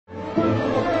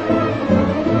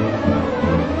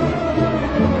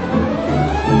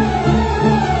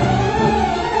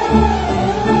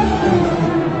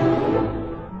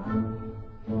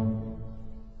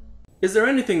Is there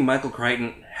anything Michael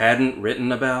Crichton hadn't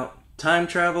written about? Time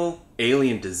travel,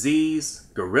 alien disease,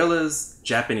 gorillas,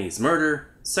 Japanese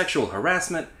murder, sexual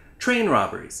harassment, train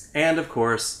robberies, and of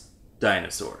course,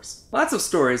 dinosaurs. Lots of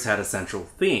stories had a central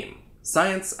theme: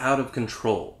 science out of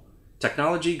control,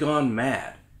 technology gone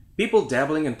mad, people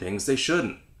dabbling in things they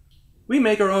shouldn't. We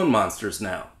make our own monsters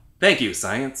now. Thank you,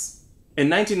 science. In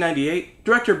 1998,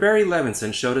 director Barry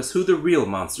Levinson showed us who the real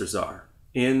monsters are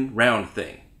in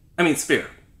Sphere.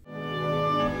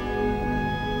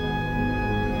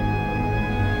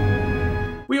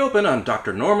 We open on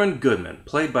Dr. Norman Goodman,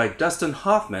 played by Dustin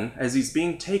Hoffman, as he's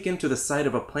being taken to the site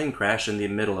of a plane crash in the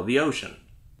middle of the ocean.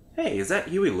 Hey, is that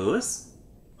Huey Lewis?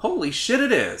 Holy shit,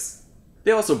 it is!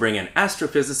 They also bring in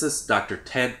astrophysicist Dr.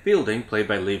 Ted Fielding, played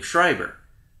by Liev Schreiber,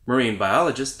 marine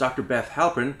biologist Dr. Beth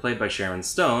Halpern, played by Sharon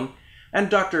Stone, and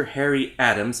Dr. Harry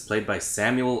Adams, played by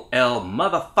Samuel L.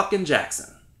 Motherfucking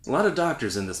Jackson. A lot of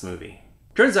doctors in this movie.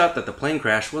 Turns out that the plane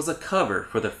crash was a cover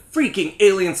for the freaking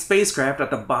alien spacecraft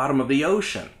at the bottom of the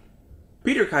ocean.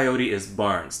 Peter Coyote is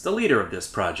Barnes, the leader of this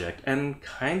project, and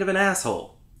kind of an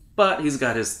asshole. But he's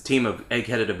got his team of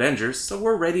egg-headed Avengers, so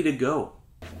we're ready to go.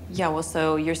 Yeah, well,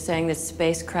 so you're saying this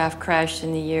spacecraft crashed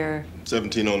in the year...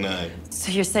 1709.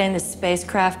 So you're saying this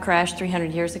spacecraft crashed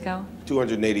 300 years ago?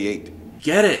 288.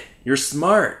 Get it! You're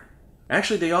smart!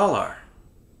 Actually, they all are.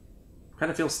 Kind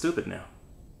of feel stupid now.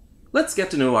 Let's get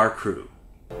to know our crew.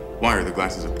 Why, are the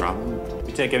glasses a problem?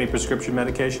 You take any prescription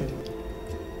medication?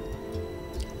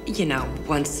 You know,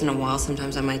 once in a while,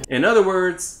 sometimes I might... In other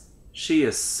words, she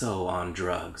is so on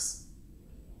drugs.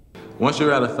 Once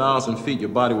you're at 1,000 feet, your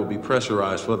body will be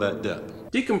pressurized for that depth.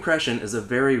 Decompression is a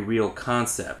very real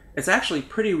concept. It's actually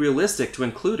pretty realistic to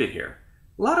include it here.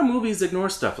 A lot of movies ignore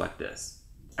stuff like this.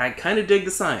 I kind of dig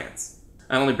the science.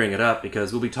 I only bring it up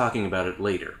because we'll be talking about it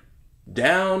later.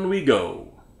 Down we go.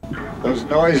 Those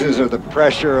noises are the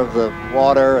pressure of the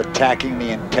water attacking the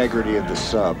integrity of the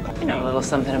sub. You know a little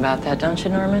something about that, don't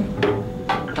you, Norman?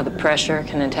 How the pressure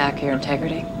can attack your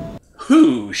integrity?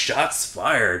 Whew, shots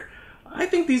fired. I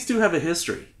think these two have a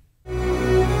history.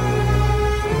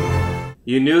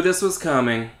 You knew this was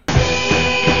coming.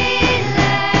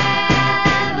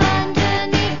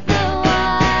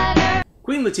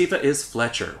 Queen Latifah is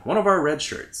Fletcher, one of our red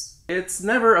shirts. It's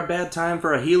never a bad time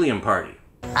for a helium party.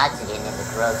 Oxygen is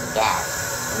a corrosive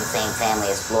gas, in the same family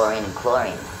as fluorine and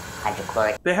chlorine.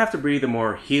 Hydrochloric. They have to breathe a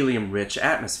more helium-rich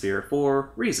atmosphere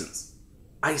for reasons.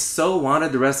 I so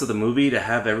wanted the rest of the movie to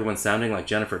have everyone sounding like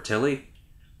Jennifer Tilly,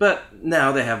 but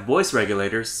now they have voice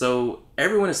regulators, so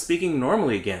everyone is speaking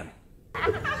normally again.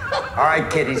 All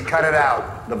right, kiddies, cut it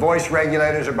out. The voice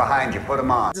regulators are behind you. Put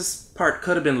them on. This part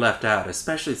could have been left out,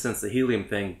 especially since the helium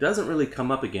thing doesn't really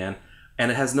come up again,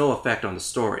 and it has no effect on the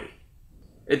story.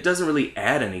 It doesn't really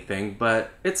add anything,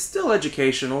 but it's still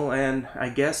educational and, I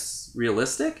guess,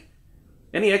 realistic?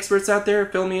 Any experts out there?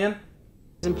 Fill me in.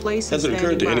 Has it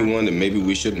occurred to anyone that maybe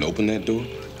we shouldn't open that door?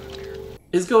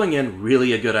 Is going in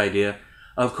really a good idea?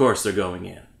 Of course they're going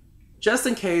in. Just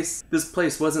in case this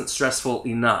place wasn't stressful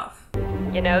enough.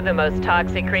 You know, the most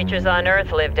toxic creatures on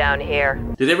Earth live down here.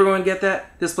 Did everyone get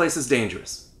that? This place is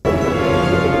dangerous.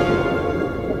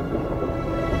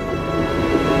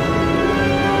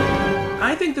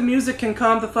 I think the music can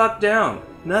calm the fuck down.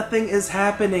 Nothing is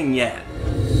happening yet.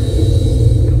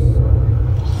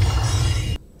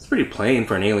 It's pretty plain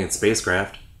for an alien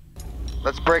spacecraft.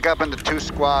 Let's break up into two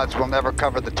squads. We'll never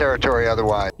cover the territory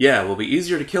otherwise. Yeah, it will be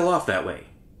easier to kill off that way.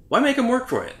 Why make him work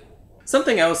for it?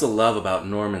 Something I also love about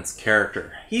Norman's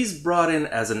character. He's brought in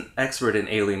as an expert in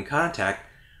alien contact,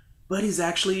 but he's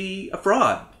actually a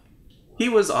fraud. He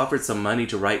was offered some money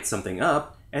to write something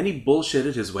up, and he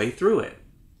bullshitted his way through it.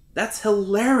 That's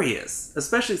hilarious,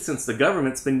 especially since the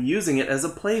government's been using it as a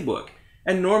playbook,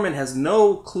 and Norman has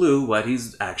no clue what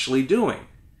he's actually doing.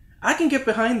 I can get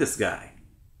behind this guy.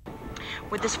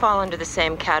 Would this fall under the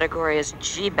same category as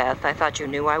G-Beth? I thought you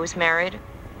knew I was married.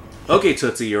 Okay,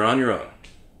 Tootsie, you're on your own.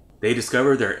 They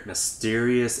discover their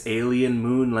mysterious alien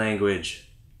moon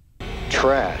language.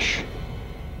 Trash.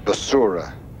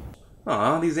 Basura.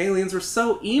 Aw, these aliens were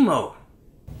so emo.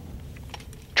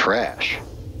 Trash.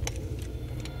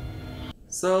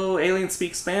 So, aliens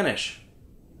speak Spanish.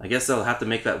 I guess they'll have to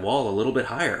make that wall a little bit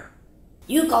higher.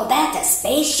 You call that a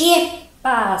spaceship?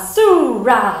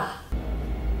 Basura!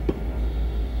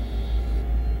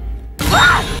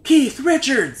 Keith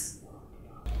Richards!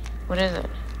 What is it?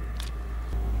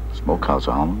 Smokehouse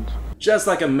almonds? Just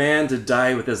like a man to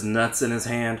die with his nuts in his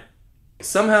hand.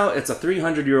 Somehow it's a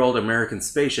 300-year-old American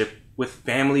spaceship with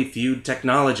Family Feud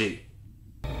technology.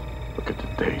 Look at the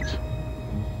dates.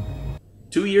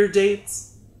 2-year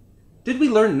dates? Did we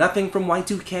learn nothing from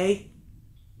Y2K?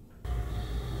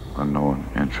 Unknown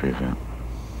entry event.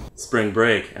 Spring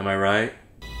break, am I right?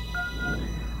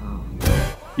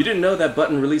 You didn't know that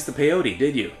button released the peyote,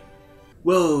 did you?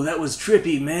 Whoa, that was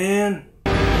trippy, man!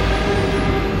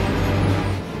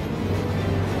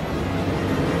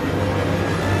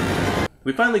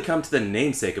 We finally come to the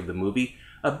namesake of the movie,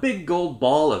 a big gold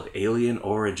ball of alien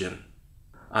origin.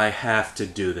 I have to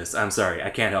do this. I'm sorry,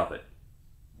 I can't help it.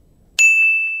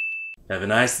 Have a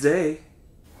nice day.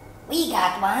 We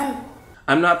got one.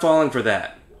 I'm not falling for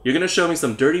that. You're gonna show me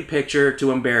some dirty picture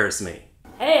to embarrass me.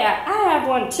 Hey, I have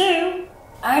one too.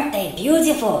 Aren't they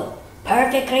beautiful?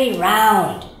 Perfectly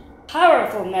round.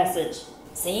 Powerful message.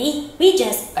 See? We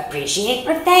just appreciate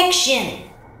perfection.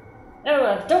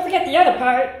 Oh, don't forget the other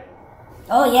part.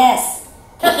 Oh, yes.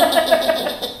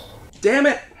 Damn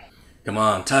it! Come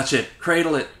on, touch it,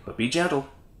 cradle it, but be gentle.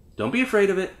 Don't be afraid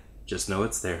of it. Just know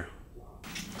it's there.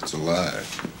 It's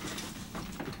alive.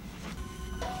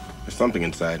 There's something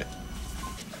inside it.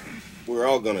 We're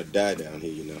all gonna die down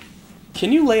here, you know.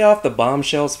 Can you lay off the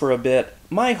bombshells for a bit?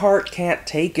 My heart can't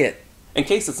take it. In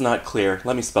case it's not clear,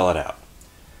 let me spell it out.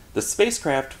 The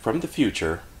spacecraft from the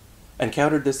future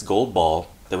encountered this gold ball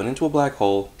that went into a black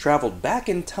hole, traveled back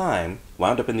in time,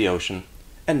 wound up in the ocean,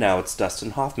 and now it's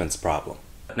Dustin Hoffman's problem.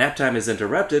 Nap time is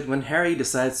interrupted when Harry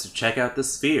decides to check out the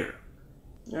sphere.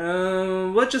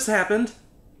 What just happened?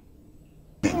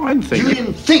 You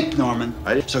didn't think, Norman.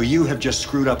 So you have just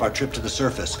screwed up our trip to the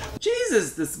surface.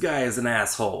 Jesus, this guy is an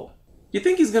asshole. You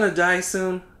think he's gonna die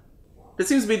soon? That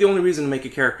seems to be the only reason to make a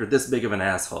character this big of an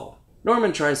asshole.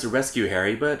 Norman tries to rescue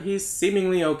Harry, but he's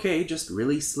seemingly okay, just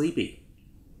really sleepy.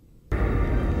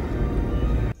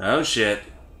 Oh shit.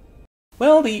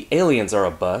 Well, the aliens are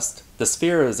a bust. The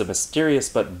sphere is a mysterious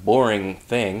but boring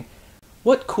thing.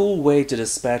 What cool way to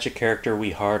dispatch a character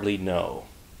we hardly know?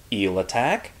 Eel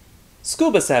attack?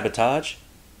 Scuba sabotage?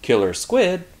 Killer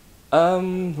squid?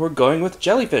 We're going with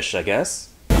jellyfish, I guess.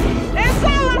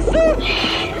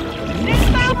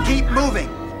 Keep moving.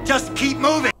 Just keep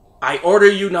moving. I order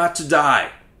you not to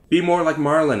die. Be more like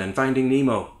Marlin in Finding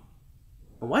Nemo.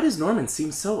 Why does Norman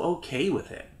seem so okay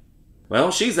with it?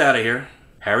 Well, she's out of here.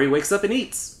 Harry wakes up and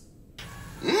eats.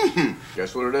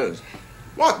 Guess what it is?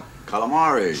 What?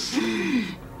 Calamari.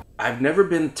 I've never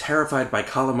been terrified by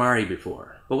calamari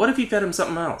before. But what if he fed him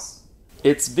something else?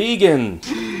 It's vegan.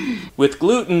 With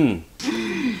gluten.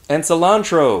 And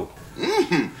cilantro.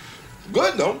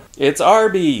 Good, though. It's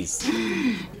Arby's.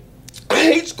 I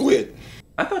hate squid.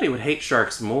 I thought he would hate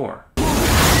sharks more.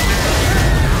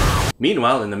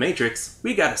 Meanwhile, in the Matrix,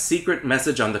 we got a secret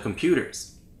message on the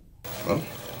computers. Well,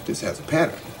 this has a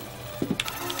pattern.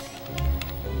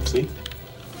 See?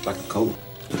 Like a code.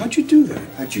 How'd you do that?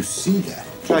 How'd you see that?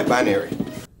 Try binary.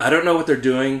 I don't know what they're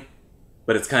doing,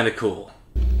 but it's kind of cool.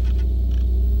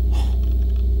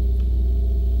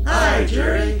 Hi,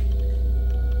 Jerry.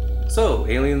 So,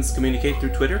 aliens communicate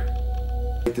through Twitter?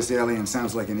 This alien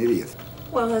sounds like an idiot.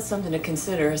 Well, that's something to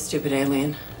consider, a stupid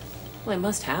alien. Well, they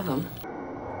must have them.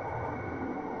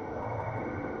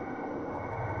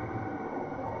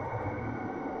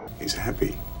 He's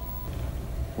happy.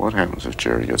 What happens if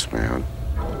Jerry gets mad?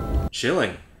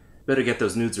 Chilling. Better get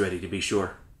those nudes ready to be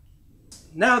sure.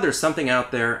 Now there's something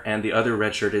out there, and the other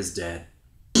red shirt is dead.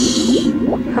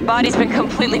 Her body's been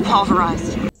completely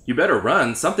pulverized. You better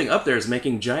run. Something up there is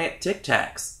making giant Tic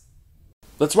Tacs.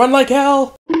 Let's run like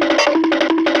hell!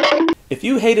 If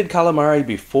you hated calamari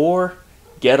before,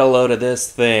 get a load of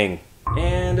this thing.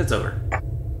 And it's over.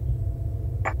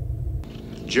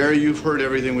 Jerry, you've heard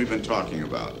everything we've been talking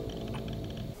about.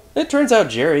 It turns out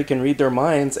Jerry can read their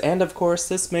minds, and of course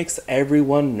this makes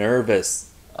everyone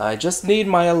nervous. I just need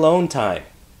my alone time.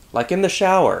 Like in the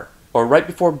shower, or right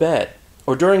before bed,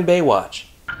 or during Baywatch.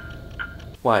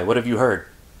 Why, what have you heard?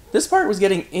 This part was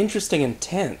getting interesting and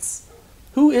tense.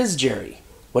 Who is Jerry?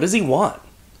 What does he want?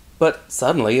 But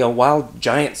suddenly a wild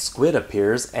giant squid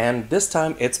appears, and this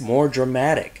time it's more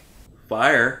dramatic.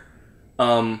 Fire?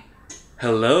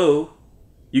 Hello?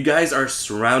 You guys are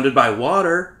surrounded by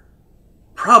water?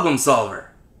 Problem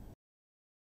solver.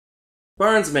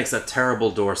 Barnes makes a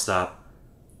terrible doorstop.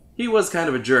 He was kind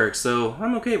of a jerk, so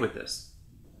I'm okay with this.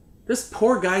 This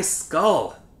poor guy's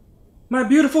skull. My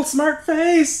beautiful smart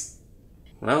face!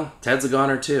 Well, Ted's a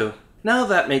goner too. Now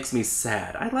that makes me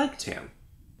sad. I liked him.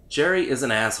 Jerry is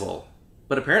an asshole.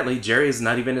 But apparently Jerry is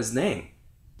not even his name.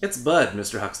 It's Bud,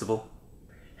 Mr. Huxtable.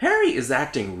 Harry is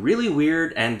acting really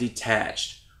weird and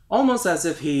detached. Almost as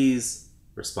if he's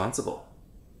responsible.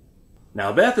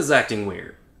 Now Beth is acting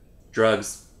weird.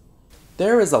 Drugs.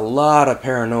 There is a lot of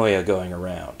paranoia going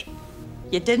around.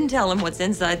 You didn't tell him what's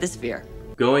inside the sphere.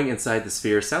 Going inside the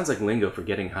sphere sounds like lingo for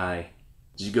getting high.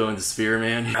 Did you go in the sphere,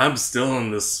 man? I'm still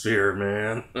in the sphere,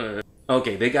 man.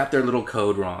 Okay, they got their little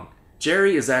code wrong.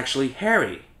 Jerry is actually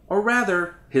Harry, or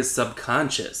rather, his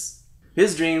subconscious.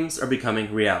 His dreams are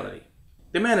becoming reality.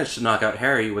 They managed to knock out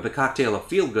Harry with a cocktail of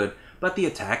feel-good, but the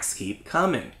attacks keep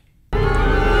coming.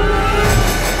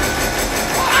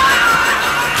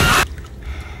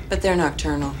 But they're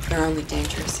nocturnal. They're only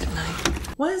dangerous at night.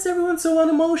 Why is everyone so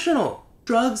unemotional?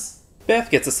 Drugs?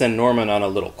 Beth gets to send Norman on a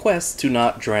little quest to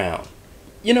not drown.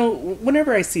 You know,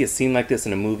 whenever I see a scene like this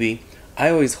in a movie, I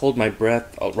always hold my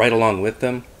breath right along with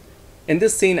them. In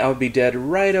this scene, I would be dead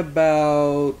right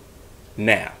about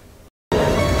now.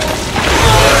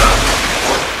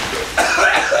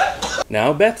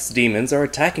 Now Beth's demons are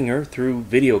attacking her through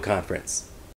video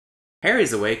conference.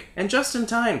 Harry's awake, and just in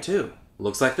time, too.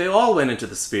 Looks like they all went into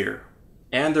the sphere.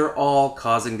 And they're all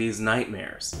causing these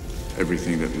nightmares.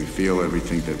 Everything that we feel,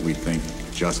 everything that we think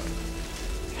just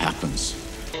happens.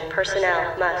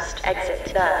 Personnel must exit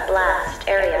the blast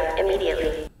area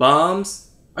immediately.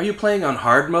 Bombs? Are you playing on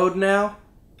hard mode now?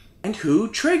 And who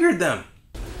triggered them?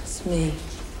 It's me.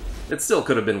 It still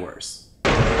could have been worse.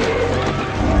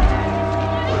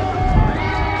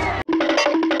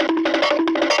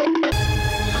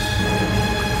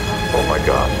 Oh my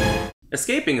God.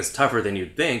 Escaping is tougher than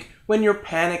you'd think when your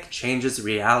panic changes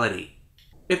reality.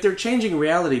 If they're changing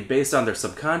reality based on their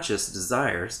subconscious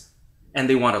desires, and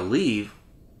they want to leave,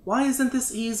 why isn't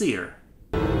this easier?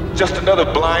 Just another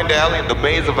blind alley in the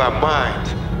maze of our mind.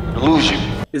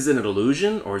 Illusion. Is it an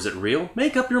illusion, or is it real?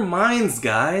 Make up your minds,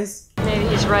 guys! Maybe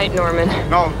he's right, Norman.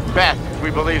 No, Beth,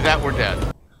 we believe that we're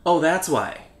dead. Oh, that's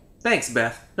why. Thanks,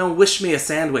 Beth. Now wish me a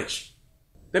sandwich.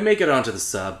 They make it onto the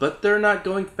sub, but they're not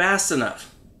going fast enough.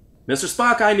 Mr.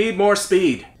 Spock, I need more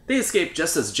speed. They escape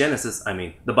just as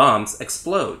the bombs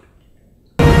explode.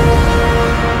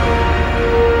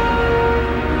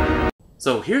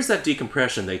 So here's that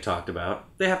decompression they talked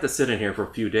about. They have to sit in here for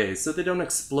a few days so they don't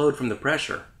explode from the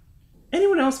pressure.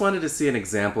 Anyone else wanted to see an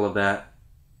example of that?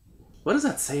 What does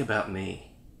that say about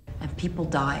me? And people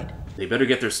died. They better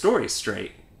get their stories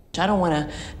straight. I don't want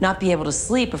to not be able to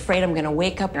sleep, afraid I'm going to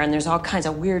wake up and there's all kinds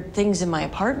of weird things in my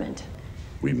apartment.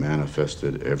 We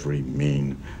manifested every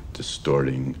mean,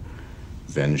 distorting,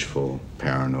 vengeful,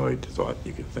 paranoid thought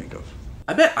you could think of.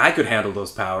 I bet I could handle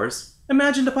those powers.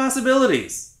 Imagine the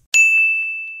possibilities.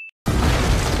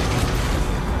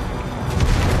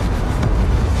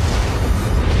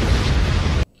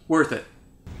 Worth it.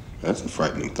 That's a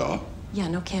frightening thought. Yeah,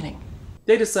 no kidding.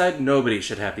 They decide nobody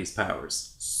should have these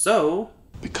powers. So...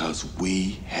 because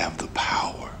we have the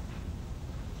power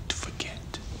to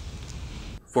forget.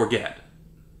 Forget.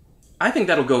 I think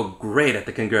that'll go great at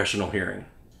the congressional hearing.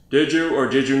 Did you or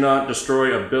did you not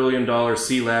destroy $1 billion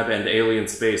sea lab and alien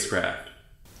spacecraft?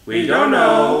 We don't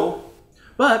know.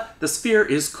 But the sphere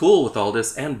is cool with all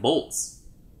this and bolts.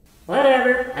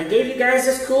 Whatever. I gave you guys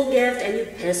this cool gift and you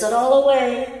piss it all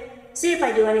away. See if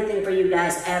I do anything for you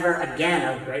guys ever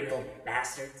again, ungrateful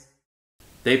bastards.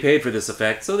 They paid for this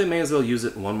effect, so they may as well use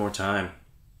it one more time.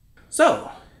 So,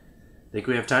 think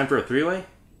we have time for a three-way?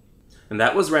 And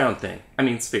that was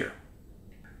Sphere.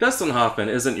 Dustin Hoffman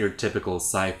isn't your typical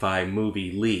sci-fi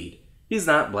movie lead. He's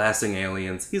not blasting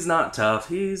aliens, he's not tough,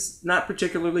 he's not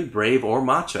particularly brave or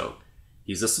macho.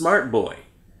 He's a smart boy,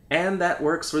 and that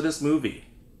works for this movie.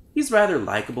 He's rather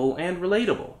likable and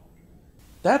relatable.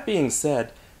 That being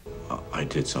said, I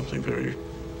did something very,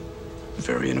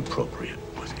 very inappropriate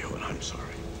with you, and I'm sorry.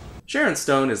 Sharon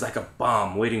Stone is like a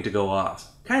bomb waiting to go off.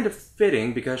 Kind of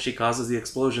fitting because she causes the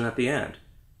explosion at the end.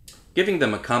 Giving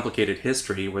them a complicated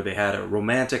history where they had a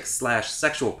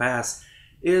romantic/sexual past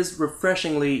is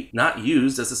refreshingly not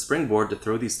used as a springboard to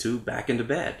throw these two back into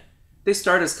bed. They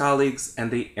start as colleagues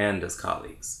and they end as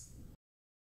colleagues.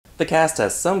 The cast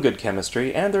has some good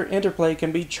chemistry and their interplay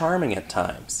can be charming at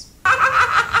times.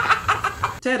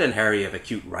 Ted and Harry have a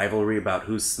cute rivalry about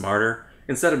who's smarter.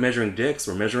 Instead of measuring dicks,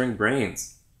 we're measuring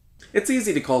brains. It's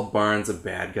easy to call Barnes a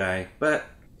bad guy, but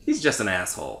he's just an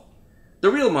asshole.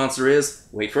 The real monster is,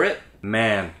 wait for it,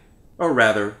 man. Or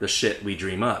rather, the shit we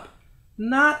dream up.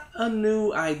 Not a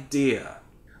new idea.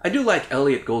 I do like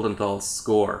Elliot Goldenthal's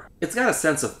score. It's got a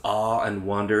sense of awe and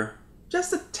wonder.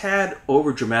 Just a tad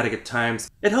overdramatic at times,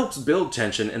 it helps build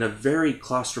tension in a very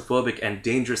claustrophobic and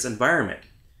dangerous environment.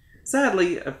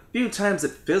 Sadly, a few times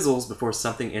it fizzles before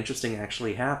something interesting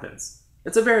actually happens.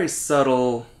 It's a very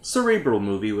subtle, cerebral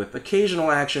movie with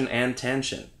occasional action and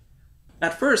tension.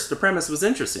 At first, the premise was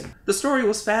interesting. The story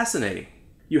was fascinating.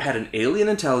 You had an alien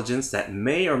intelligence that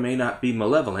may or may not be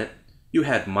malevolent. You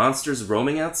had monsters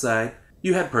roaming outside.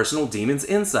 You had personal demons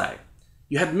inside.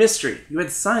 You had mystery. You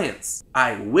had science.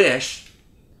 I wish.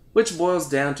 Which boils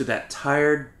down to that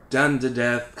tired,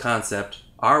 done-to-death concept,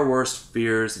 our worst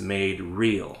fears made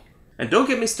real. And don't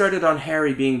get me started on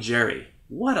Harry being Jerry.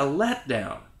 What a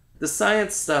letdown. The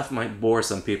science stuff might bore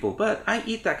some people, but I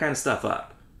eat that kind of stuff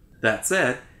up. That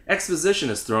said, exposition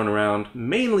is thrown around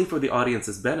mainly for the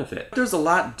audience's benefit. There's a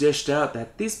lot dished out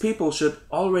that these people should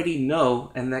already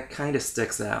know, and that kind of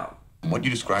sticks out. What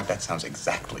you described, that sounds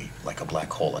exactly like a black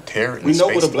hole, a tear in We know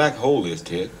space. what a black hole is,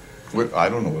 Ted. I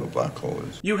don't know what a black hole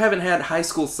is. You haven't had high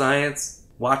school science,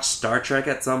 watched Star Trek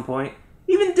at some point?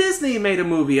 Even Disney made a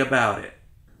movie about it.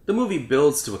 The movie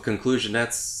builds to a conclusion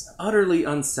that's utterly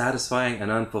unsatisfying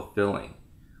and unfulfilling.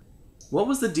 What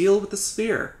was the deal with the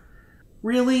sphere?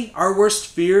 Really? Our worst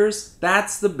fears?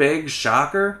 That's the big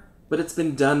shocker? But it's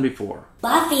been done before.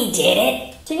 Buffy did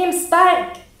it! Team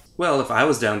Spike! Well, if I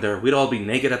was down there, we'd all be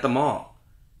naked at the mall.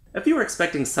 If you were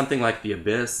expecting something like The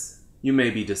Abyss, you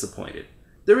may be disappointed.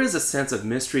 There is a sense of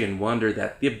mystery and wonder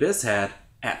that The Abyss had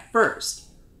at first.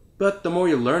 But the more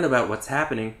you learn about what's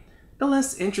happening, the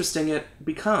less interesting it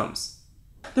becomes.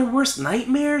 Their worst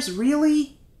nightmares?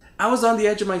 Really? I was on the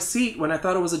edge of my seat when I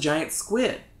thought it was a giant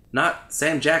squid, not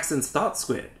Sam Jackson's thought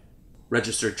squid.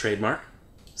 Registered trademark.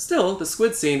 Still, the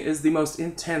squid scene is the most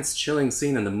intense, chilling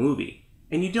scene in the movie,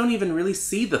 and you don't even really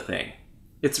see the thing.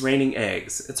 It's raining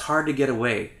eggs, it's hard to get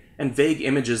away, and vague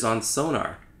images on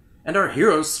sonar, and our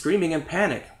heroes screaming in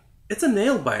panic. It's a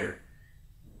nail-biter.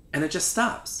 And it just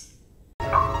stops.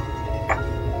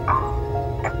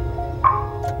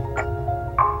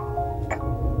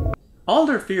 All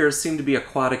their fears seem to be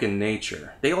aquatic in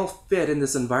nature. They all fit in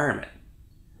this environment.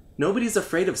 Nobody's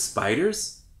afraid of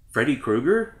spiders? Freddy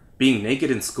Krueger? Being naked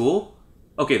in school?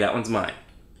 Okay, that one's mine.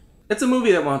 It's a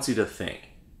movie that wants you to think.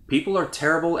 People are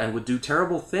terrible and would do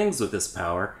terrible things with this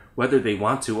power, whether they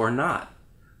want to or not.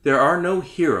 There are no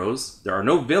heroes, there are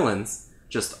no villains,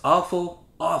 just awful,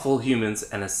 awful humans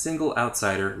and a single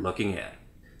outsider looking in.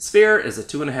 Sphere is a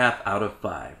 2.5 out of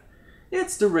 5.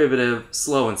 It's derivative,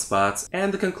 slow in spots,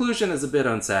 and the conclusion is a bit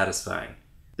unsatisfying.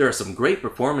 There are some great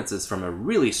performances from a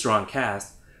really strong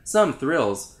cast, some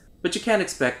thrills, but you can't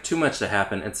expect too much to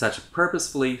happen in such a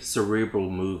purposefully cerebral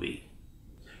movie.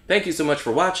 Thank you so much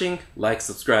for watching. Like,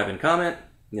 subscribe, and comment.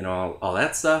 You know, all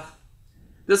that stuff.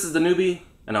 This is theNewBee,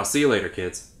 and I'll see you later,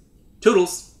 kids.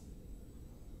 Toodles!